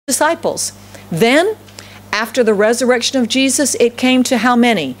disciples. Then, after the resurrection of Jesus, it came to how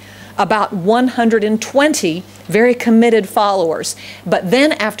many? About 120 very committed followers. But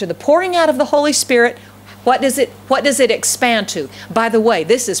then after the pouring out of the Holy Spirit, what does it expand to? By the way,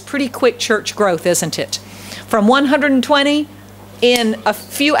 this is pretty quick church growth, isn't it? From 120 in a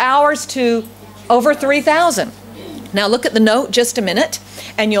few hours to over 3,000. Now look at the note just a minute,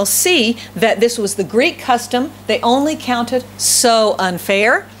 and you'll see that this was the Greek custom. They only counted, so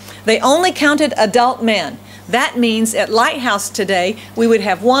unfair, they only counted adult men. That means at Lighthouse today, we would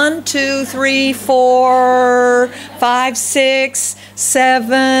have 1, 2, 3, 4, 5, 6,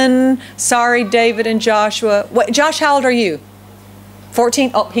 7. Sorry, David and Joshua. What, Josh, how old are you?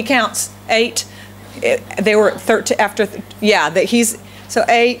 14? Oh, he counts. 8. They were 13 after, so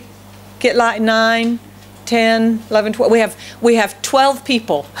 8, get light 9, 10, 11, 12. We have 12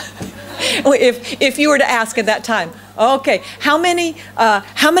 people. If you were to ask at that time, okay, how many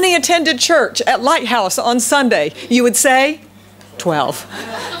attended church at Lighthouse on Sunday? You would say 12.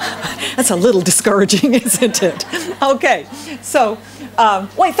 That's a little discouraging, isn't it? Okay, so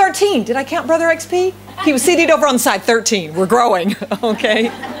wait, 13. Did I count Brother XP? He was seated over on the side. 13. We're growing. Okay.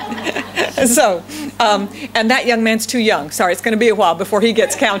 So, and that young man's too young. Sorry, it's going to be a while before he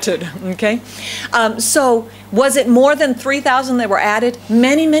gets counted. Okay. So, was it more than 3,000 that were added?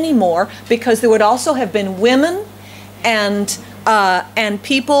 Many, many more, because there would also have been women and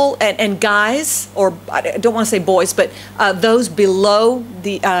people and guys, or I don't want to say boys, but those below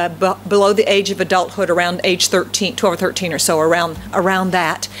the age of adulthood, around age 13, 12 or 13 or so, around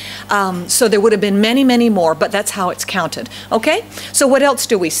that. So there would have been many, many more, but that's how it's counted. Okay? So what else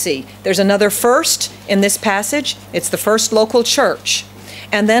do we see? There's another first in this passage. It's the first local church.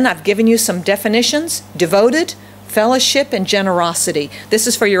 And then I've given you some definitions: devoted, fellowship, and generosity. This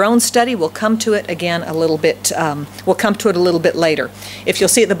is for your own study. We'll come to it again a little bit. We'll come to it a little bit later. If you'll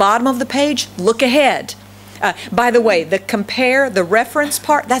see at the bottom of the page, look ahead. By the way, the reference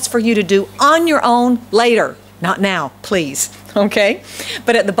part, that's for you to do on your own later. Not now, please. Okay?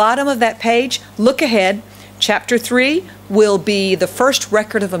 But at the bottom of that page, look ahead. Chapter 3 will be the first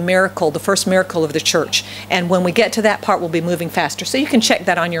record of a miracle, the first miracle of the church. And when we get to that part, we'll be moving faster. So you can check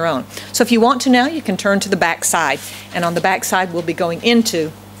that on your own. So if you want to now, you can turn to the back side. And on the back side, we'll be going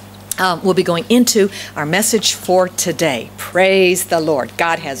into our message for today. Praise the Lord.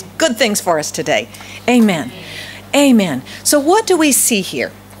 God has good things for us today. Amen. Amen. So what do we see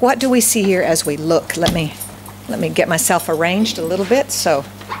here? What do we see here as we look? Let me get myself arranged a little bit so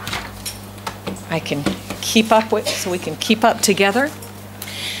I can keep up with, so we can keep up together.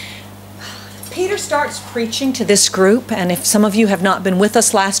 Peter starts preaching to this group, and if some of you have not been with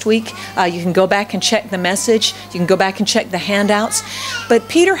us last week, you can go back and check the message. You can go back and check the handouts. But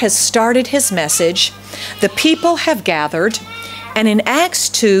Peter has started his message. The people have gathered, and in Acts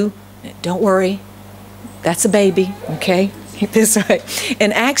 2, don't worry, that's a baby, okay? This way.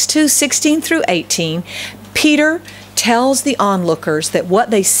 In Acts 2, 16 through 18, Peter tells the onlookers that what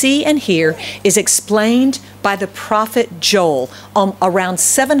they see and hear is explained by the prophet Joel around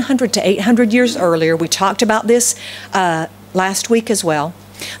 700 to 800 years earlier. We talked about this last week as well.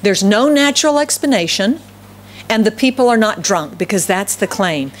 There's no natural explanation, and the people are not drunk, because that's the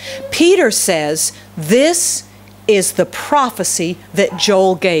claim. Peter says this is the prophecy that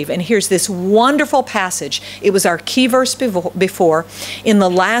Joel gave. And here's this wonderful passage. It was our key verse before. In the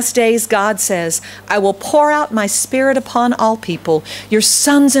last days, God says, I will pour out my spirit upon all people. Your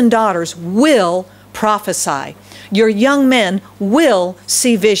sons and daughters will prophesy. Your young men will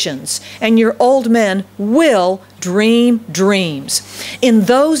see visions, and your old men will dream dreams. In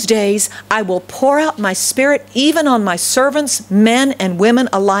those days, I will pour out my spirit even on my servants, men and women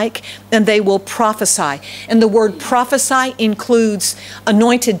alike, and they will prophesy. And the word prophesy includes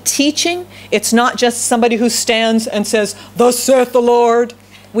anointed teaching. It's not just somebody who stands and says, thus saith the Lord.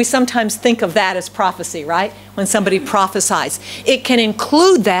 We sometimes think of that as prophecy, right? When somebody prophesies. It can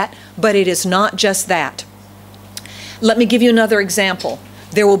include that, but it is not just that. Let me give you another example.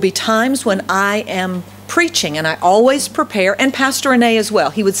 There will be times when I am preaching, and I always prepare, and Pastor Rene as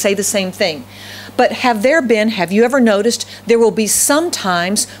well. He would say the same thing. But have you ever noticed, there will be some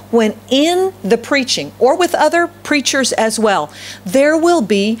times when in the preaching, or with other preachers as well, there will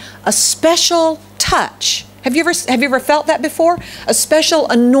be a special touch. Have you ever felt that before? A special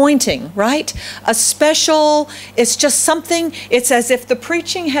anointing, right? It's just something, it's as if the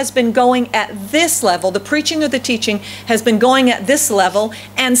preaching has been going at this level, the preaching or the teaching has been going at this level,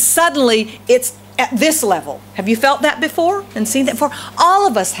 and suddenly it's at this level. Have you felt that before and seen that before? All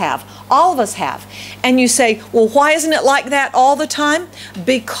of us have. All of us have. And you say, well, why isn't it like that all the time?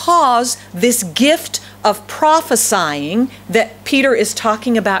 Because this gift of prophesying that Peter is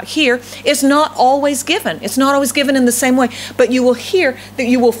talking about here is not always given. It's not always given in the same way, but you will hear that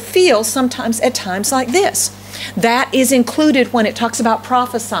you will feel sometimes at times like this. That is included when it talks about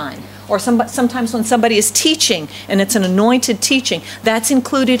prophesying, or sometimes when somebody is teaching and it's an anointed teaching. That's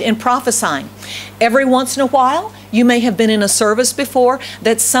included in prophesying. Every once in a while, you may have been in a service before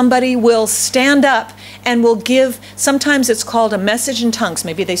that somebody will stand up and will give, sometimes it's called a message in tongues.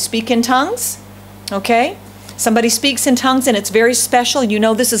 Maybe they speak in tongues, okay? Somebody speaks in tongues and it's very special. You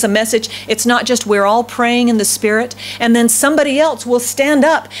know this is a message. It's not just we're all praying in the Spirit. And then somebody else will stand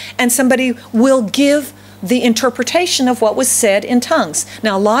up and somebody will give the interpretation of what was said in tongues.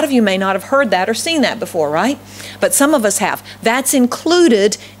 Now, a lot of you may not have heard that or seen that before, right? But some of us have. That's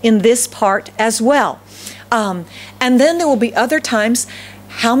included in this part as well. And then there will be other times.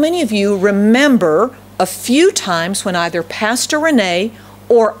 How many of you remember a few times when either Pastor Renee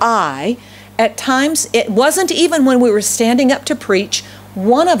or I, at times, it wasn't even when we were standing up to preach,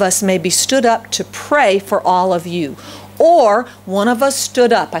 one of us maybe stood up to pray for all of you. Or one of us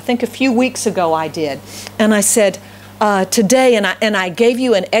stood up, I think a few weeks ago I did, and I said, today, and I gave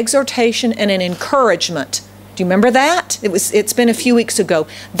you an exhortation and an encouragement. Do you remember that? It's been a few weeks ago.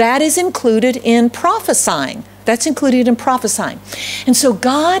 That is included in prophesying. That's included in prophesying. And so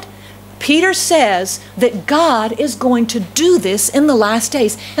Peter says that God is going to do this in the last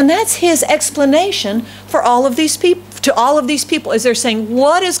days. And that's his explanation for all of these people, to all of these people, as they're saying,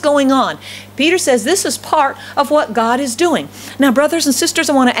 what is going on? Peter says this is part of what God is doing. Now, brothers and sisters,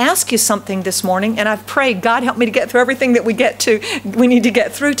 I want to ask you something this morning, and I've prayed, God help me to get through everything that we need to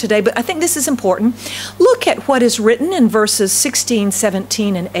get through today, but I think this is important. Look at what is written in verses 16,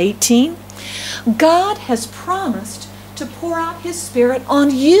 17, and 18. God has promised to pour out his Spirit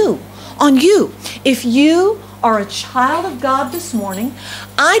on you. On you. If you are a child of God this morning,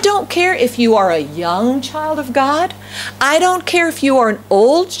 I don't care if you are a young child of God. I don't care if you are an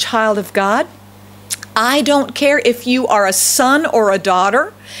old child of God. I don't care if you are a son or a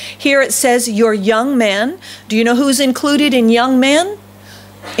daughter. Here it says your young men. Do you know who's included in young men?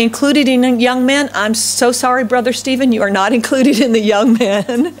 Included in young men? I'm so sorry, Brother Stephen, you are not included in the young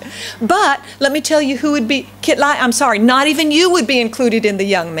men. But let me tell you who would be, I'm sorry, not even you would be included in the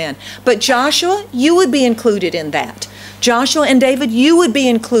young men. But Joshua, you would be included in that. Joshua and David, you would be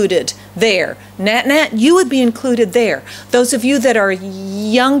included there. Nat, you would be included there. Those of you that are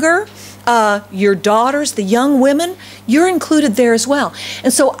younger, your daughters, the young women, you're included there as well.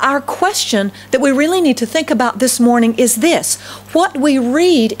 And so our question that we really need to think about this morning is this. What we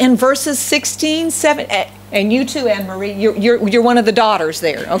read in verses 16, 17, and you too, Anne-Marie, you're one of the daughters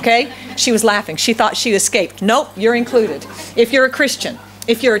there, okay? She was laughing. She thought she escaped. Nope, you're included. If you're a Christian,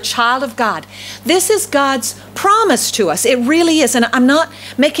 if you're a child of God, this is God's promise to us. It really is. And I'm not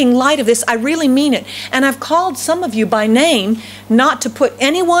making light of this. I really mean it. And I've called some of you by name, not to put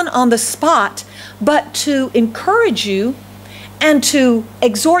anyone on the spot, but to encourage you and to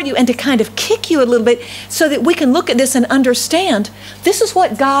exhort you and to kind of kick you a little bit so that we can look at this and understand this is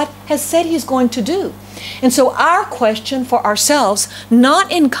what God has said he's going to do. And so our question for ourselves,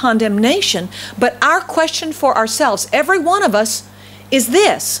 not in condemnation, but our question for ourselves, every one of us, is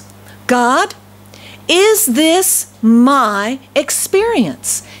this: God, is this my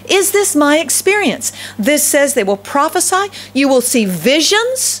experience? Is this my experience? This says they will prophesy, you will see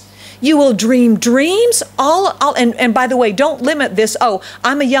visions, you will dream dreams, and by the way, don't limit this, oh,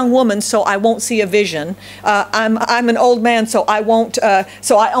 I'm a young woman, so I won't see a vision. I'm an old man, so I won't,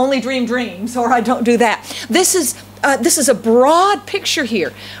 so I only dream dreams, or I don't do that. This is a broad picture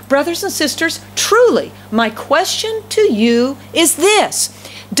here. Brothers and sisters, truly, my question to you is this: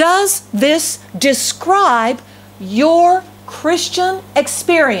 does this describe your Christian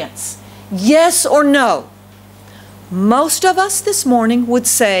experience? Yes or no? Most of us this morning would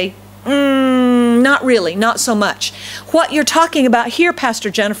say, not really, not so much. What you're talking about here, Pastor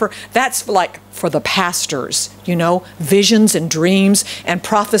Jennifer, that's like for the pastors, you know, visions and dreams and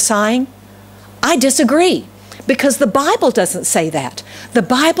prophesying. I disagree. Because the Bible doesn't say that. The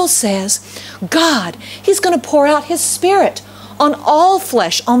Bible says, God, he's going to pour out his Spirit on all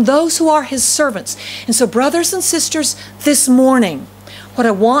flesh, on those who are his servants. And so, brothers and sisters, this morning, what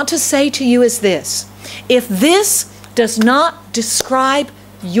I want to say to you is this: if this does not describe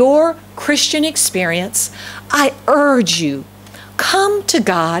your Christian experience, I urge you, come to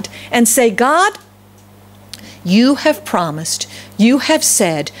God and say, God, you have promised, you have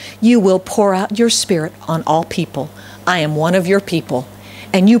said, you will pour out your Spirit on all people. I am one of your people.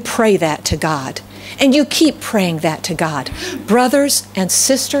 And you pray that to God. And you keep praying that to God. Brothers and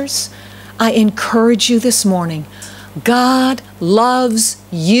sisters, I encourage you this morning, God loves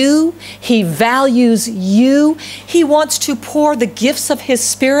you. He values you. He wants to pour the gifts of His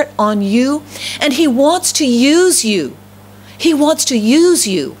Spirit on you, and He wants to use you. He wants to use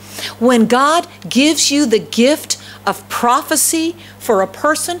you. When God gives you the gift of prophecy for a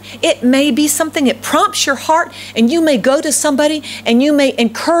person, it may be something that prompts your heart, and you may go to somebody and you may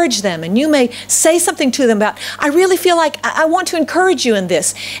encourage them, and you may say something to them about, I really feel like I want to encourage you in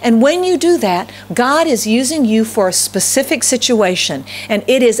this. And when you do that, God is using you for a specific situation, and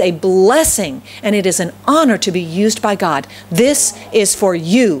it is a blessing and it is an honor to be used by God. This is for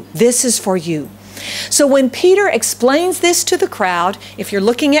you. This is for you. So when Peter explains this to the crowd, if you're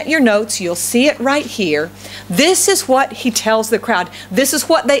looking at your notes, you'll see it right here. This is what he tells the crowd. This is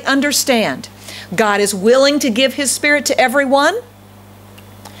what they understand. God is willing to give His Spirit to everyone.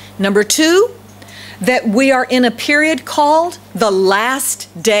 Number two, that we are in a period called the last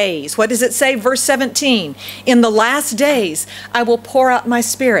days. What does it say? Verse 17, in the last days, I will pour out my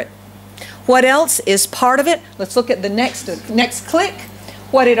Spirit. What else is part of it? Let's look at the next click.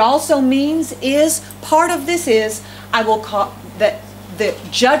 What it also means is, part of this is, I will call that the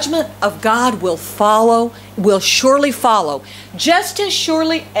judgment of God will follow, will surely follow. Just as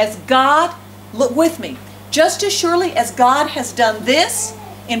surely as God, look with me, just as surely as God has done this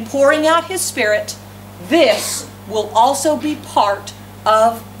in pouring out His Spirit, this will also be part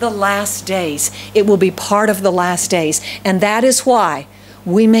of the last days. It will be part of the last days. And that is why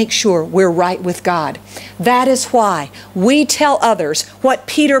we make sure we're right with God. That is why we tell others what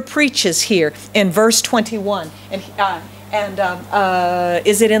Peter preaches here in verse 21. Is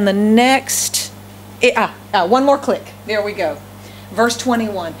it in the next? One more click. There we go. Verse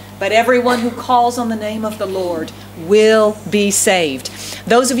 21. But everyone who calls on the name of the Lord will be saved.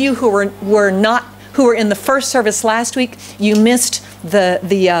 Those of you who were in the first service last week, you missed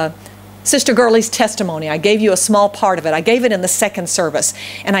the Sister Gurley's testimony. I gave you a small part of it. I gave it in the second service,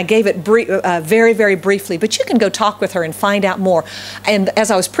 and I gave it very, very briefly, but you can go talk with her and find out more. And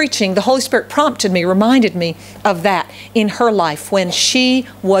as I was preaching, the Holy Spirit reminded me of that in her life when she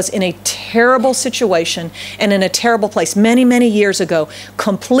was in a terrible situation and in a terrible place many, many years ago,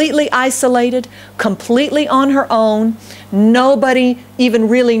 completely isolated, completely on her own. Nobody even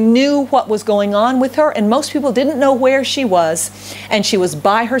really knew what was going on with her, and most people didn't know where she was, and she was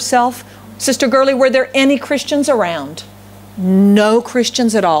by herself. Sister Gurley, were there any Christians around? No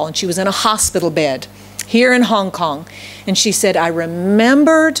Christians at all. And she was in a hospital bed here in Hong Kong. And she said, I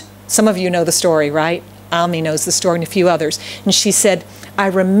remembered, some of you know the story, right? Ami knows the story and a few others. And she said, I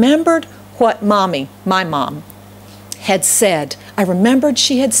remembered what Mommy, my mom, had said. I remembered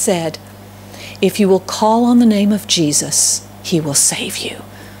she had said, if you will call on the name of Jesus, He will save you.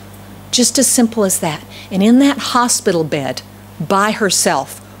 Just as simple as that. And in that hospital bed, by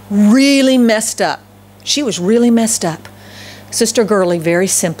herself, really messed up. She was really messed up. Sister Gurley very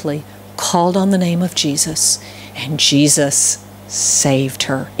simply called on the name of Jesus, and Jesus saved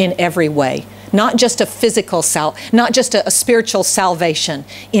her in every way. Not just a physical not just a spiritual salvation,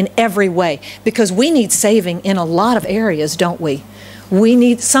 in every way. Because we need saving in a lot of areas, don't we?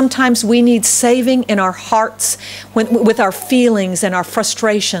 Sometimes we need saving in our hearts with our feelings and our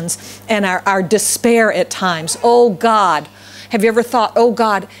frustrations and our despair at times. Oh God, have you ever thought, oh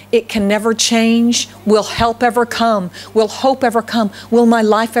God, it can never change? Will help ever come? Will hope ever come? Will my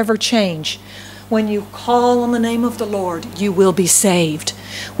life ever change? When you call on the name of the Lord, you will be saved.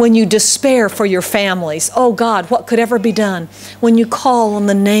 When you despair for your families, oh God, what could ever be done? When you call on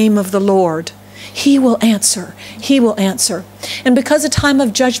the name of the Lord, He will answer. He will answer. And because a time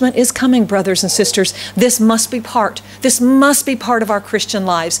of judgment is coming, brothers and sisters, this must be part. This must be part of our Christian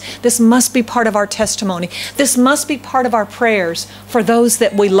lives. This must be part of our testimony. This must be part of our prayers for those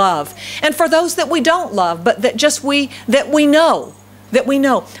that we love and for those that we don't love, but that we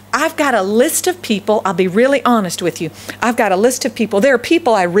know. I've got a list of people, I'll be really honest with you. I've got a list of people. There are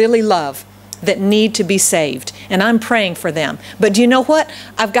people I really love that need to be saved, and I'm praying for them. But do you know what?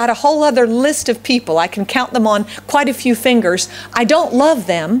 I've got a whole other list of people. I can count them on quite a few fingers. I don't love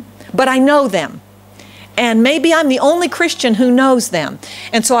them, but I know them. And maybe I'm the only Christian who knows them.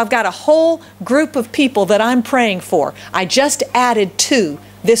 And so I've got a whole group of people that I'm praying for. I just added 2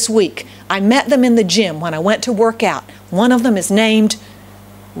 this week. I met them in the gym when I went to work out. One of them is named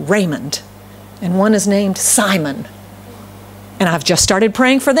Raymond, and one is named Simon. And I've just started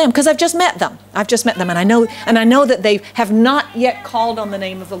praying for them because I've just met them. And I know that they have not yet called on the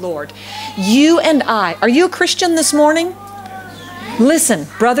name of the Lord. You and I, are you a Christian this morning? Listen,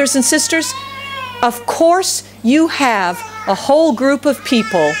 brothers and sisters, of course you have a whole group of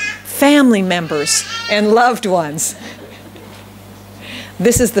people, family members and loved ones.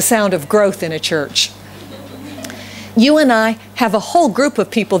 This is the sound of growth in a church. You and I have a whole group of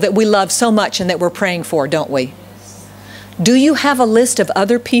people that we love so much and that we're praying for, don't we? Do you have a list of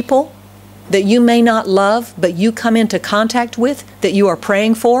other people that you may not love, but you come into contact with that you are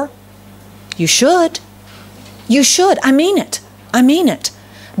praying for? You should. You should. I mean it. I mean it.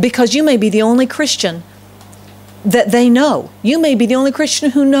 Because you may be the only Christian that they know. You may be the only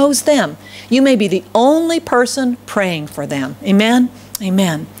Christian who knows them. You may be the only person praying for them. Amen?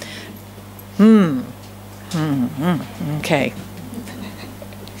 Amen. Okay.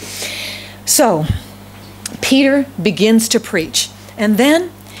 So, Peter begins to preach, and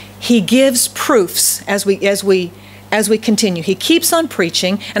then he gives proofs as we continue. He keeps on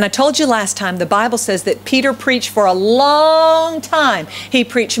preaching, and I told you last time the Bible says that Peter preached for a long time. He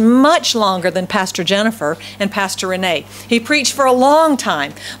preached much longer than Pastor Jennifer and Pastor Renee. He preached for a long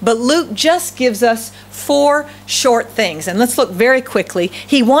time, but Luke just gives us 4 short things, and let's look very quickly.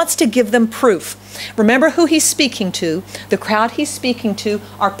 He wants to give them proof. Remember who he's speaking to. The crowd he's speaking to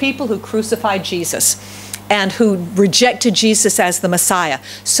are people who crucified Jesus and who rejected Jesus as the Messiah.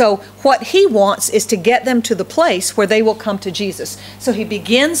 So what he wants is to get them to the place where they will come to Jesus. So he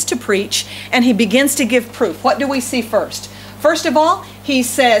begins to preach and he begins to give proof. What do we see first? First of all, he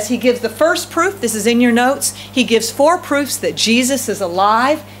says, he gives the first proof. This is in your notes. He gives 4 proofs that Jesus is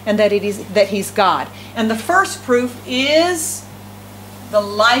alive and that he's God. And the first proof is the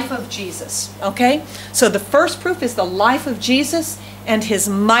life of Jesus. Okay? So the first proof is the life of Jesus and his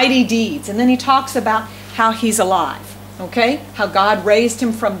mighty deeds. And then he talks about how he's alive. Okay? How God raised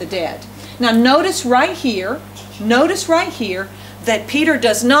him from the dead. Now notice right here that Peter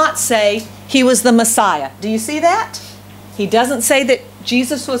does not say he was the Messiah. Do you see that? He doesn't say that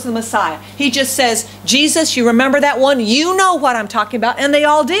Jesus was the Messiah. He just says, Jesus, you remember that one? You know what I'm talking about. And they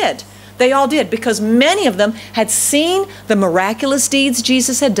all did. They all did, because many of them had seen the miraculous deeds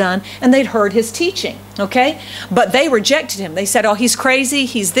Jesus had done, and they'd heard his teaching, okay? But they rejected him. They said, oh, he's crazy,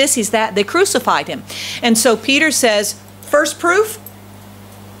 he's this, he's that. They crucified him. And so Peter says, first proof,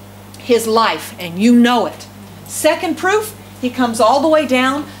 his life, and you know it. Second proof, he comes all the way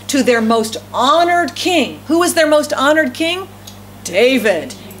down to their most honored king. Who is their most honored king?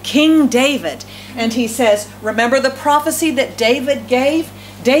 David, King David. And he says, remember the prophecy that David gave?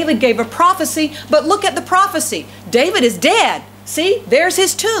 David gave a prophecy, but look at the prophecy. David is dead. See, there's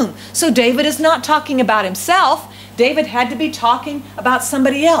his tomb. So David is not talking about himself. David had to be talking about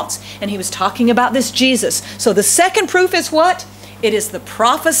somebody else. And he was talking about this Jesus. So the second proof is what? It is the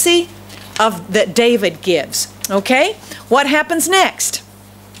prophecy that David gives. Okay? What happens next?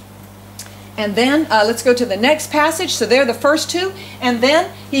 And then let's go to the next passage. So there are the first 2. And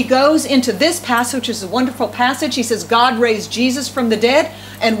then he goes into this passage, which is a wonderful passage. He says, God raised Jesus from the dead,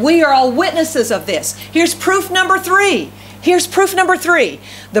 and we are all witnesses of this. Here's proof number 3. Here's proof number 3.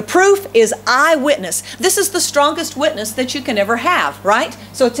 The proof is eyewitness. This is the strongest witness that you can ever have, right?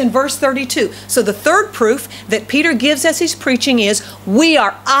 So it's in verse 32. So the third proof that Peter gives as he's preaching is, we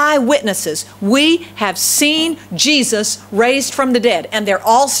are eyewitnesses. We have seen Jesus raised from the dead. And they're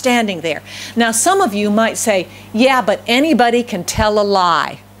all standing there. Now some of you might say, yeah, but anybody can tell a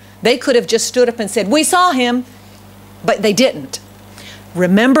lie. They could have just stood up and said, we saw him, but they didn't.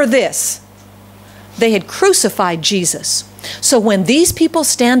 Remember this. They had crucified Jesus. So when these people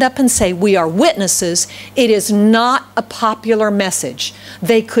stand up and say, we are witnesses, it is not a popular message.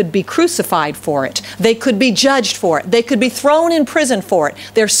 They could be crucified for it. They could be judged for it. They could be thrown in prison for it.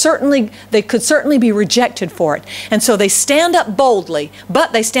 They could certainly be rejected for it. And so they stand up boldly,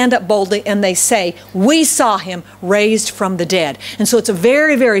 but they stand up boldly and they say, we saw him raised from the dead. And so it's a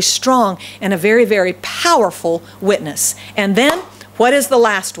very, very strong and a very, very powerful witness. And then, what is the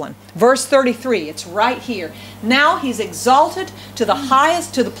last one? Verse 33, it's right here. Now he's exalted to the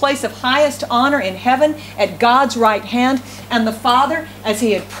highest, to the place of highest honor in heaven at God's right hand. And the Father, as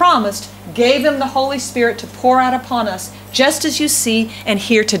he had promised, gave him the Holy Spirit to pour out upon us, just as you see and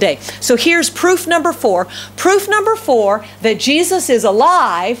hear today. So here's proof number 4. Proof number 4 that Jesus is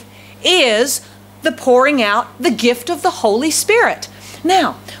alive is the pouring out the gift of the Holy Spirit.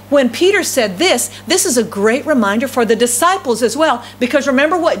 Now, when Peter said this is a great reminder for the disciples as well. Because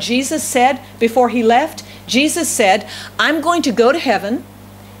remember what Jesus said before he left? Jesus said, I'm going to go to heaven,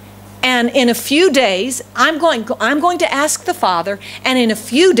 and in a few days, I'm going to ask the Father, and in a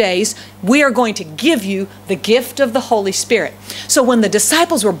few days, we are going to give you the gift of the Holy Spirit. So when the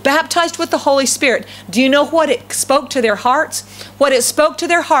disciples were baptized with the Holy Spirit, do you know what it spoke to their hearts? What it spoke to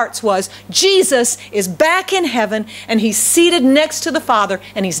their hearts was, Jesus is back in heaven, and he's seated next to the Father,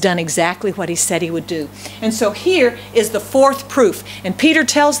 and he's done exactly what he said he would do. And so here is the 4th proof. And Peter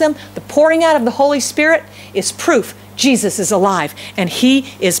tells them the pouring out of the Holy Spirit is proof Jesus is alive, and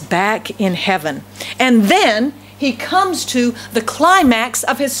he is back in heaven. And then he comes to the climax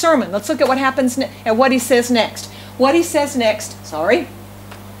of his sermon. Let's look at what happens and what he says next. What he says next,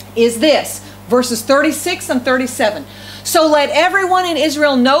 is this, verses 36 and 37. So let everyone in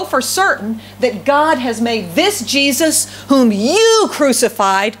Israel know for certain that God has made this Jesus whom you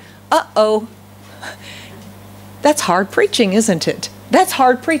crucified. Uh-oh. That's hard preaching, isn't it? That's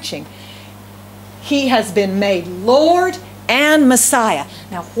hard preaching. He has been made Lord and Messiah.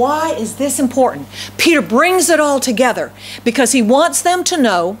 Now, why is this important? Peter brings it all together because he wants them to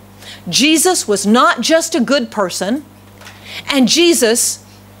know Jesus was not just a good person, and Jesus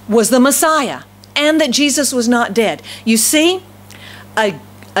was the Messiah, and that Jesus was not dead. You see,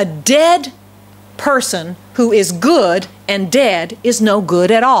 a dead person who is good and dead is no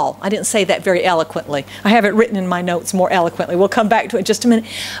good at all. I didn't say that very eloquently. I have it written in my notes more eloquently. We'll come back to it in just a minute.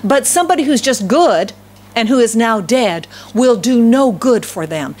 But somebody who's just good and who is now dead will do no good for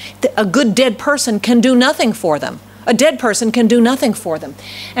them. A good dead person can do nothing for them. A dead person can do nothing for them.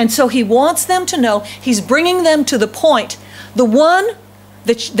 And so he wants them to know, he's bringing them to the point, the one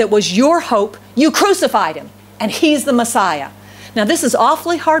that was your hope, you crucified him, and he's the Messiah. Now this is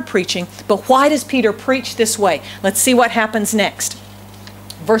awfully hard preaching, but why does Peter preach this way? Let's see what happens next.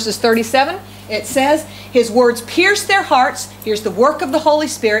 Verses 37, it says, his words pierced their hearts. Here's the work of the Holy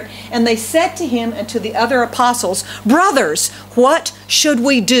Spirit. And they said to him and to the other apostles, brothers, what should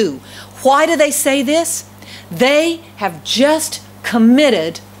we do? Why do they say this? They have just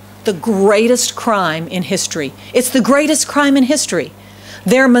committed the greatest crime in history. It's the greatest crime in history.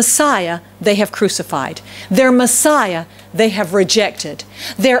 Their Messiah they have crucified. Their Messiah they have rejected.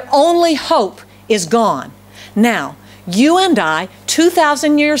 Their only hope is gone. Now, you and I,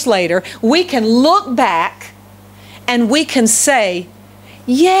 2,000 years later, we can look back and we can say,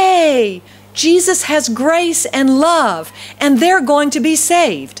 yay, Jesus has grace and love, and they're going to be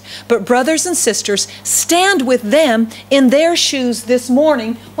saved. But brothers and sisters, stand with them in their shoes this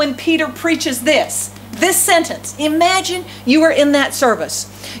morning when Peter preaches this sentence. Imagine you were in that service.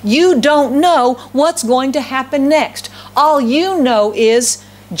 You don't know what's going to happen next. All you know is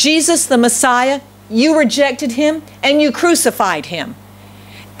Jesus the Messiah, you rejected him and you crucified him.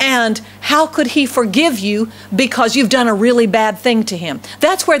 And how could he forgive you because you've done a really bad thing to him?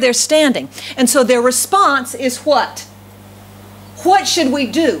 That's where they're standing. And so their response is what? What should we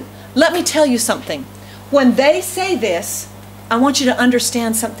do? Let me tell you something. When they say this, I want you to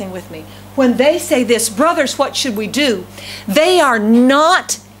understand something with me. When they say this, brothers, what should we do? They are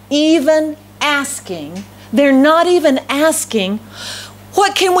not even asking. They're not even asking,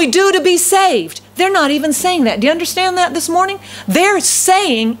 what can we do to be saved? They're not even saying that. Do you understand that this morning? They're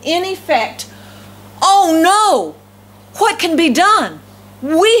saying, in effect, oh no, what can be done?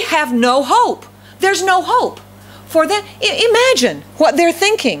 We have no hope. There's no hope for them. Imagine what they're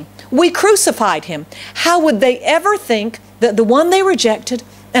thinking. We crucified him. How would they ever think that the one they rejected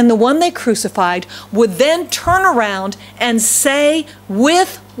and the one they crucified would then turn around and say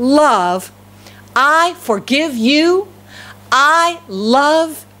with love, I forgive you, I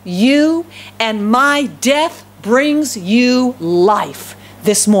love you, and my death brings you life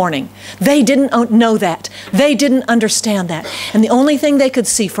this morning. They didn't know that. They didn't understand that. And the only thing they could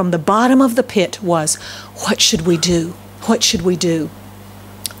see from the bottom of the pit was, what should we do? What should we do?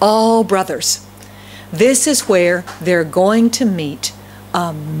 Oh, brothers, this is where they're going to meet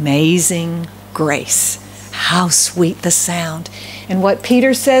amazing grace. How sweet the sound. And what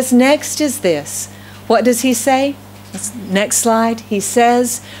Peter says next is this. What does he say? Next slide. He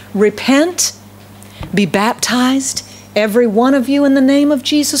says, repent, be baptized, every one of you in the name of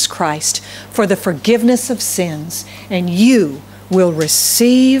Jesus Christ, for the forgiveness of sins, and you will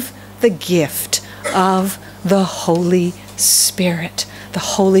receive the gift of the Holy Spirit. The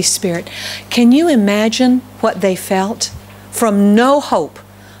Holy Spirit. Can you imagine what they felt? From no hope,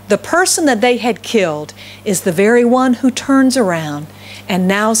 the person that they had killed is the very one who turns around and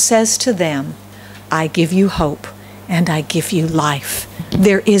now says to them, I give you hope and I give you life.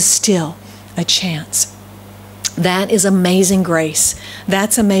 There is still a chance. That is amazing grace.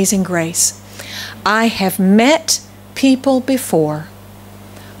 That's amazing grace. I have met people before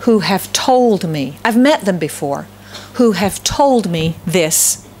who have told me, I've met them before, who have told me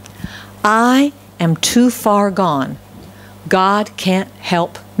this, I am too far gone. God can't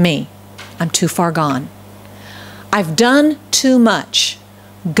help me. I'm too far gone. I've done too much.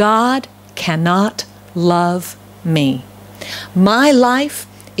 God cannot love me. My life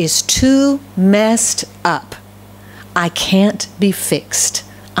is too messed up. I can't be fixed.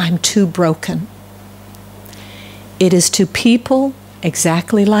 I'm too broken. It is to people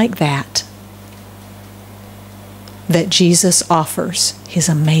exactly like that that Jesus offers His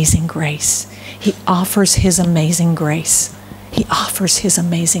amazing grace. He offers His amazing grace. He offers His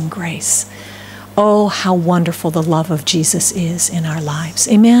amazing grace. Oh, how wonderful the love of Jesus is in our lives.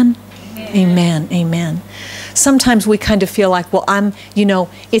 Amen? Amen. Amen. Sometimes we kind of feel like, well,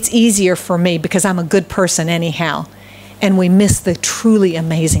 it's easier for me because I'm a good person anyhow. And we miss the truly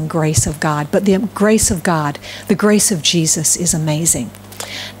amazing grace of God. But the grace of God, the grace of Jesus is amazing.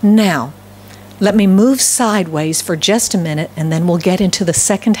 Now, let me move sideways for just a minute, and then we'll get into the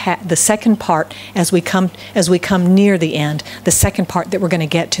second part as we come near the end, the second part that we're going to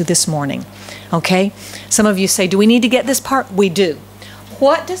get to this morning. Okay? Some of you say, do we need to get this part? We do.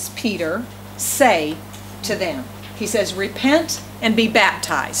 What does Peter say to them? He says, repent and be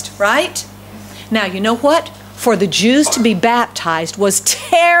baptized, right? Now, you know what? For the Jews to be baptized was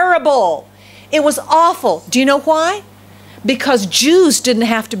terrible. It was awful. Do you know why? Because Jews didn't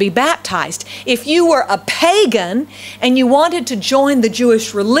have to be baptized. If you were a pagan and you wanted to join the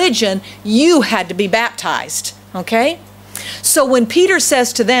Jewish religion, you had to be baptized. Okay? So when Peter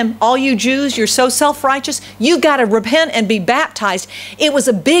says to them, all you Jews, you're so self-righteous, you've got to repent and be baptized, it was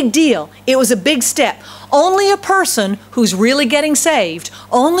a big deal. It was a big step. Only a person who's really getting saved,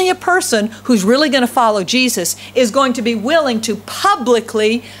 only a person who's really going to follow Jesus is going to be willing to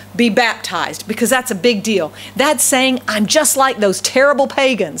publicly be baptized, because that's a big deal. That's saying, I'm just like those terrible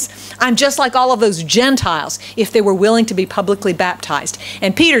pagans. I'm just like all of those Gentiles if they were willing to be publicly baptized.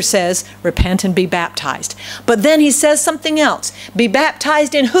 And Peter says, repent and be baptized. But then he says something else. Be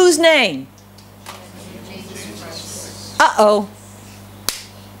baptized in whose name? Uh-oh.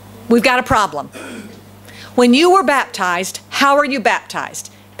 We've got a problem. When you were baptized, how are you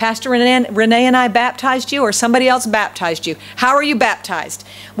baptized? Pastor Renee and I baptized you, or somebody else baptized you. How are you baptized?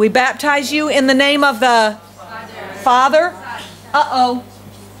 We baptize you in the name of the Father. Uh-oh.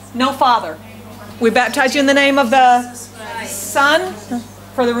 No Father. We baptize you in the name of the Son,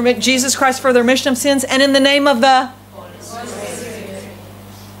 for the Jesus Christ for the remission of sins, and in the name of the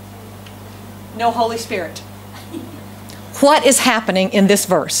no Holy Spirit. What is happening in this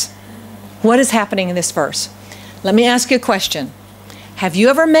verse? What is happening in this verse? Let me ask you a question. Have you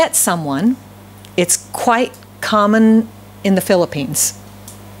ever met someone? It's quite common in the Philippines.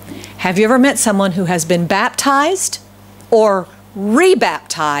 Have you ever met someone who has been baptized or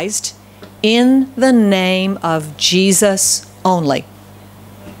rebaptized in the name of Jesus only?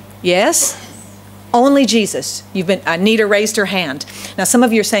 Yes? Only Jesus. Anita raised her hand. Now some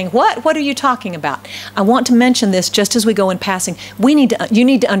of you are saying, what? What are you talking about? I want to mention this just as we go in passing. You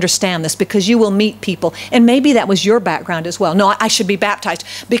need to understand this, because you will meet people, and maybe that was your background as well. No, I should be baptized.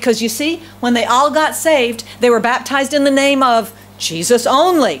 Because you see, when they all got saved, they were baptized in the name of Jesus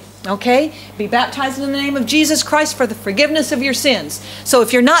only. Okay? Be baptized in the name of Jesus Christ for the forgiveness of your sins. So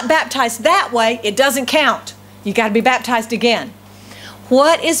if you're not baptized that way, it doesn't count. You got to be baptized again.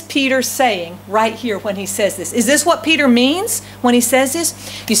 What is Peter saying right here when he says this? Is this what Peter means when he says this?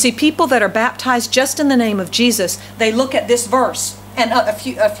 You see, people that are baptized just in the name of Jesus, they look at this verse and a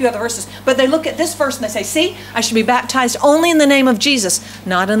few other verses, but they look at this verse and they say, see, I should be baptized only in the name of Jesus,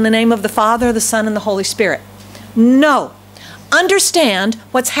 not in the name of the Father, the Son, and the Holy Spirit. No. Understand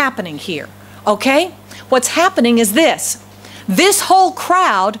what's happening here, okay? What's happening is this. This whole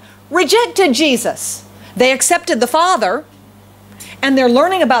crowd rejected Jesus. They accepted the Father, and they're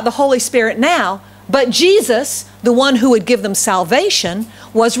learning about the Holy Spirit now, but Jesus, the one who would give them salvation,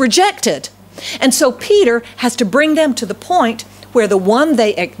 was rejected. And so Peter has to bring them to the point where the one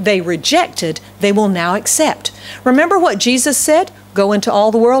they rejected, they will now accept. Remember what Jesus said? Go into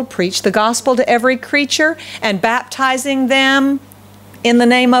all the world, preach the gospel to every creature, and baptizing them in the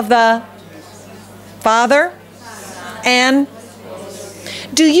name of the Father and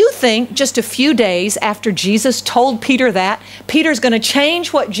do you think just a few days after Jesus told Peter that, Peter's going to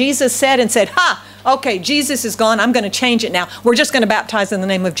change what Jesus said and said, okay, Jesus is gone, I'm going to change it now. We're just going to baptize in the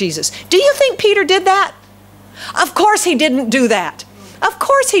name of Jesus. Do you think Peter did that? Of course he didn't do that. Of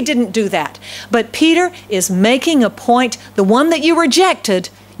course he didn't do that. But Peter is making a point, the one that you rejected,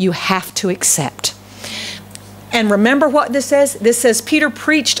 you have to accept. And remember what this says? This says Peter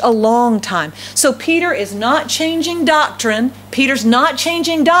preached a long time. So Peter is not changing doctrine. Peter's not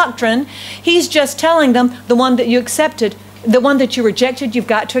changing doctrine. He's just telling them the one that you accepted, the one that you rejected, you've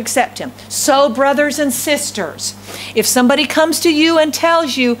got to accept him. So brothers and sisters, if somebody comes to you and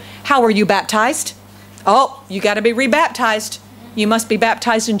tells you, how are you baptized? Oh, you got to be rebaptized. You must be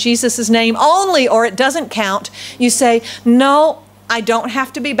baptized in Jesus' name only, or it doesn't count. You say, no, I don't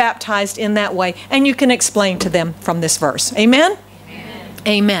have to be baptized in that way. And you can explain to them from this verse. Amen?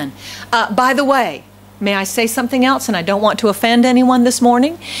 Amen. By the way, may I say something else? And I don't want to offend anyone this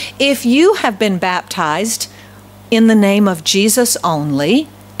morning. If you have been baptized in the name of Jesus only,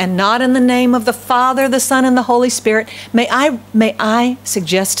 and not in the name of the Father, the Son, and the Holy Spirit, may I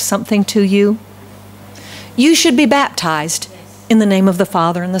suggest something to you? You should be baptized in the name of the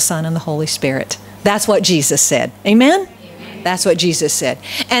Father, and the Son, and the Holy Spirit. That's what Jesus said. Amen? Amen. That's what Jesus said.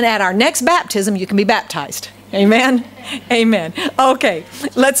 And at our next baptism, you can be baptized. Amen? Amen. Okay,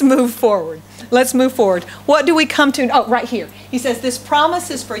 let's move forward. Let's move forward. What do we come to? Oh, right here. He says, this promise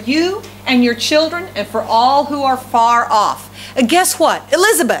is for you and your children and for all who are far off. And guess what?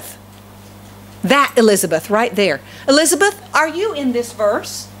 Elizabeth. That Elizabeth right there. Elizabeth, are you in this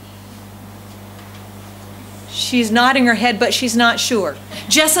verse? She's nodding her head, but she's not sure.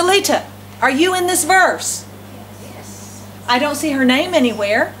 Jessalita, are you in this verse? Yes. I don't see her name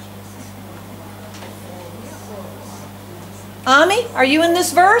anywhere. Ami, are you in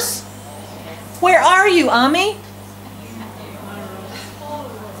this verse? Where are you, Ami?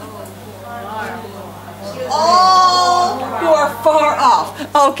 All who are far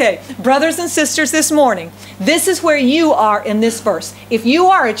off. Okay, brothers and sisters, this morning, this is where you are in this verse. If you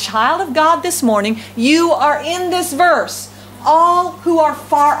are a child of God this morning, you are in this verse. All who are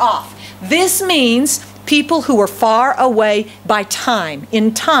far off. This means people who are far away by time,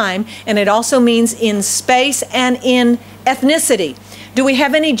 in time, and it also means in space and in ethnicity. Do we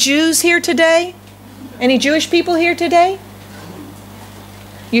have any Jews here today? Any Jewish people here today?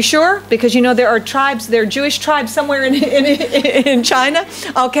 You sure? Because you know there are tribes, there are Jewish tribes somewhere in China.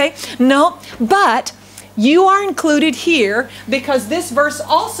 Okay, no, but you are included here because this verse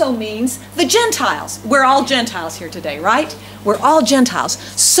also means the Gentiles. We're all Gentiles here today, right? We're all Gentiles.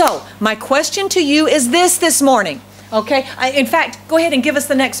 So my question to you is this morning. Okay, in fact, go ahead and give us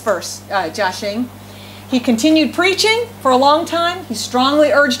the next verse, Joshing. He continued preaching for a long time. He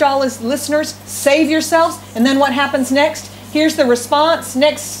strongly urged all his listeners, save yourselves. And then what happens next? Here's the response.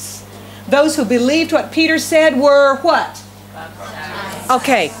 Next, those who believed what Peter said were what?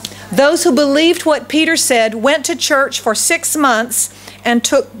 Okay, those who believed what Peter said went to church for 6 months and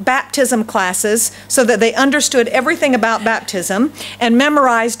took baptism classes so that they understood everything about baptism and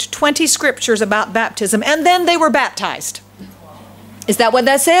memorized 20 scriptures about baptism, and then they were baptized. Is that what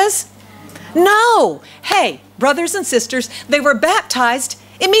that says? No. Hey, brothers and sisters, they were baptized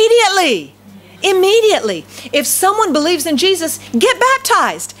immediately. Immediately. If someone believes in Jesus, get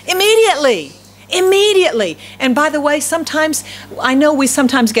baptized immediately. Immediately. And by the way, sometimes, I know we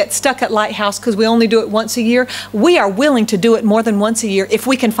sometimes get stuck at Lighthouse because we only do it once a year. We are willing to do it more than once a year if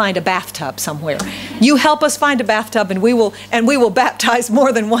we can find a bathtub somewhere. You help us find a bathtub and we will baptize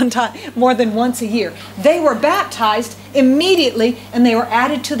more than once a year. They were baptized immediately and they were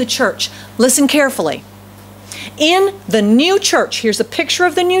added to the church. Listen carefully. In the new church, here's a picture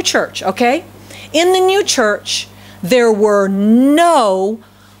of the new church, okay? In the new church, there were no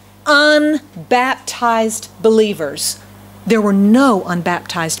unbaptized believers. There were no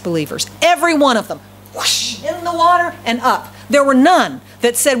unbaptized believers. Every one of them, whoosh, in the water and up. There were none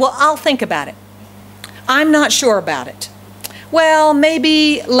that said, well, I'll think about it. I'm not sure about it. Well,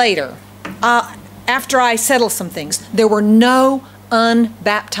 maybe later, after I settle some things. There were no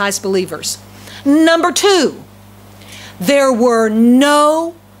unbaptized believers. Number two, there were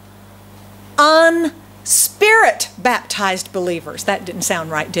no Spirit baptized believers. That didn't sound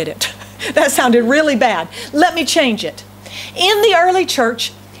right, did it? That sounded really bad. Let me change it. In the early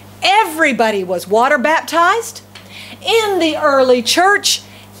church, everybody was water baptized. In the early church,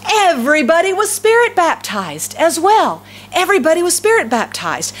 everybody was Spirit baptized as well. Everybody was Spirit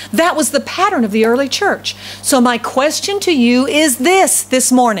baptized. That was the pattern of the early church. So my question to you is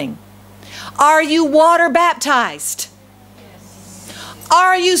this morning. Are you water baptized?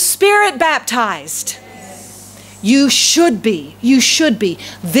 Are you Spirit baptized? You should be. You should be.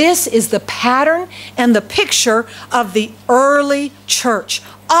 This is the pattern and the picture of the early church.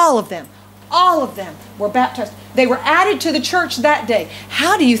 All of them were baptized. They were added to the church that day.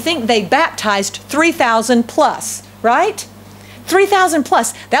 How do you think they baptized 3,000 plus, right? 3,000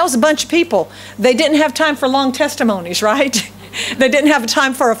 plus. That was a bunch of people. They didn't have time for long testimonies, right? They didn't have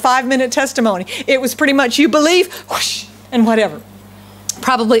time for a 5-minute testimony. It was pretty much you believe, whoosh, and whatever.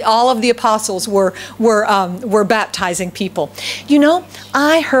 Probably all of the apostles were baptizing people. You know,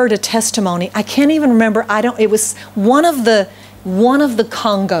 I heard a testimony. I can't even remember. It was one of the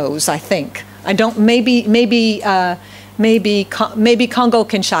Congos, I think. I don't. Maybe Congo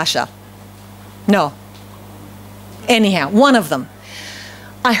Kinshasa. No. Anyhow, one of them.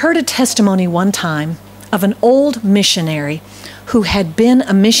 I heard a testimony one time of an old missionary who had been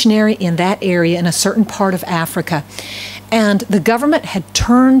a missionary in that area in a certain part of Africa. And the government had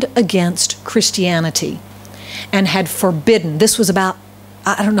turned against Christianity and had forbidden, this was about,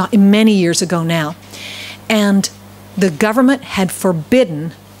 I don't know, many years ago now, and the government had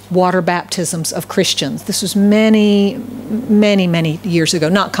forbidden water baptisms of Christians. This was many, many, many years ago.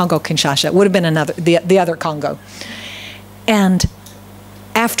 Not Congo-Kinshasa. It would have been the other Congo. And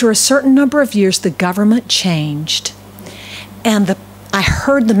after a certain number of years, the government changed. And I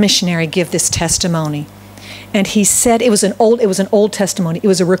heard the missionary give this testimony. And he said it was an old testimony. It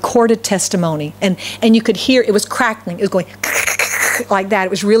was a recorded testimony. And you could hear it was crackling. It was going like that. It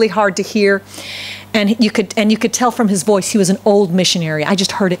was really hard to hear. And you could tell from his voice he was an old missionary. I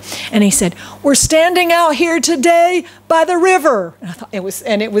just heard it. And he said, "We're standing out here today by the river." And I thought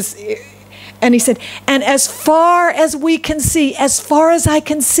and he said, "And as far as we can see, as far as I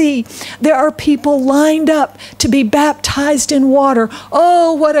can see, there are people lined up to be baptized in water.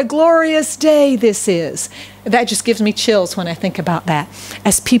 Oh, what a glorious day this is." That just gives me chills when I think about that.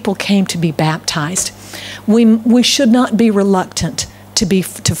 As people came to be baptized, we should not be reluctant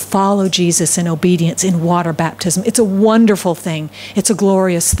to follow Jesus in obedience in water baptism. It's a wonderful thing. It's a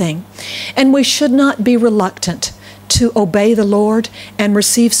glorious thing. And we should not be reluctant to obey the Lord and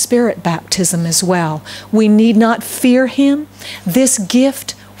receive Spirit baptism as well. We need not fear Him. This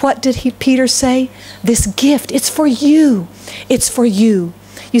gift, what did Peter say? This gift, it's for you. It's for you.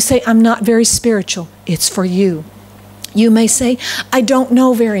 You say, "I'm not very spiritual." It's for you. You may say, "I don't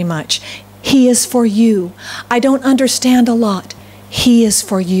know very much." He is for you. "I don't understand a lot." He is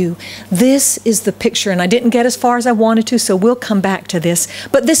for you. This is the picture, and I didn't get as far as I wanted to, so we'll come back to this.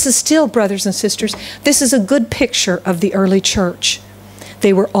 But this is still, brothers and sisters, this is a good picture of the early church.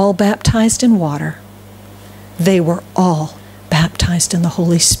 They were all baptized in water. They were all baptized in the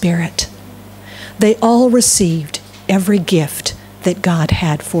Holy Spirit. They all received every gift that God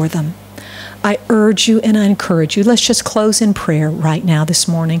had for them. I urge you and I encourage you, let's just close in prayer right now this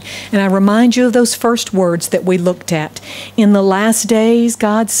morning. And I remind you of those first words that we looked at. In the last days,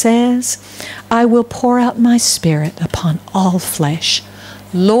 God says, "I will pour out my Spirit upon all flesh."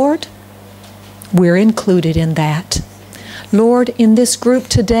 Lord, we're included in that. Lord, in this group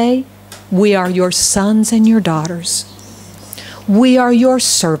today, we are your sons and your daughters. We are your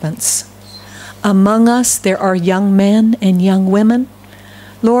servants. Among us, there are young men and young women.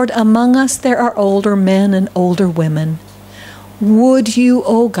 Lord, among us there are older men and older women. Would you,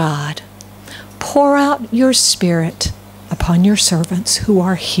 O God, pour out your Spirit upon your servants who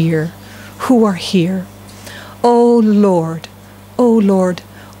are here, O Lord,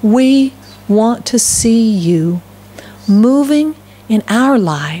 we want to see you moving in our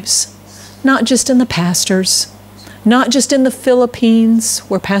lives, not just in the pastors, not just in the Philippines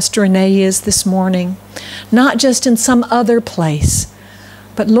where Pastor Renee is this morning, not just in some other place.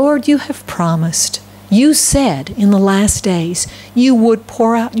 But Lord, you have promised, you said in the last days, you would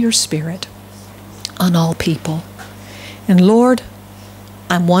pour out your Spirit on all people. And Lord,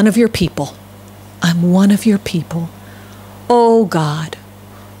 I'm one of your people. I'm one of your people. Oh God,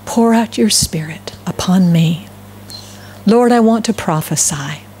 pour out your Spirit upon me. Lord, I want to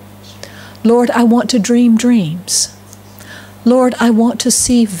prophesy. Lord, I want to dream dreams. Lord, I want to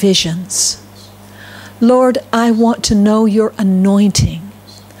see visions. Lord, I want to know your anointing.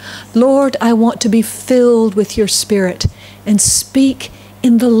 Lord, I want to be filled with your Spirit and speak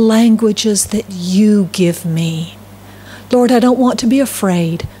in the languages that you give me. Lord, I don't want to be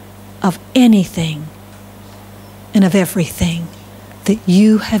afraid of anything and of everything that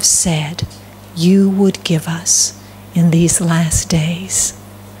you have said you would give us in these last days.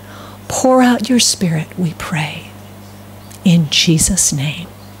 Pour out your Spirit, we pray. In Jesus' name,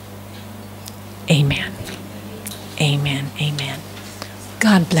 amen. Amen. Amen.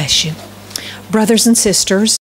 God bless you. Brothers and sisters,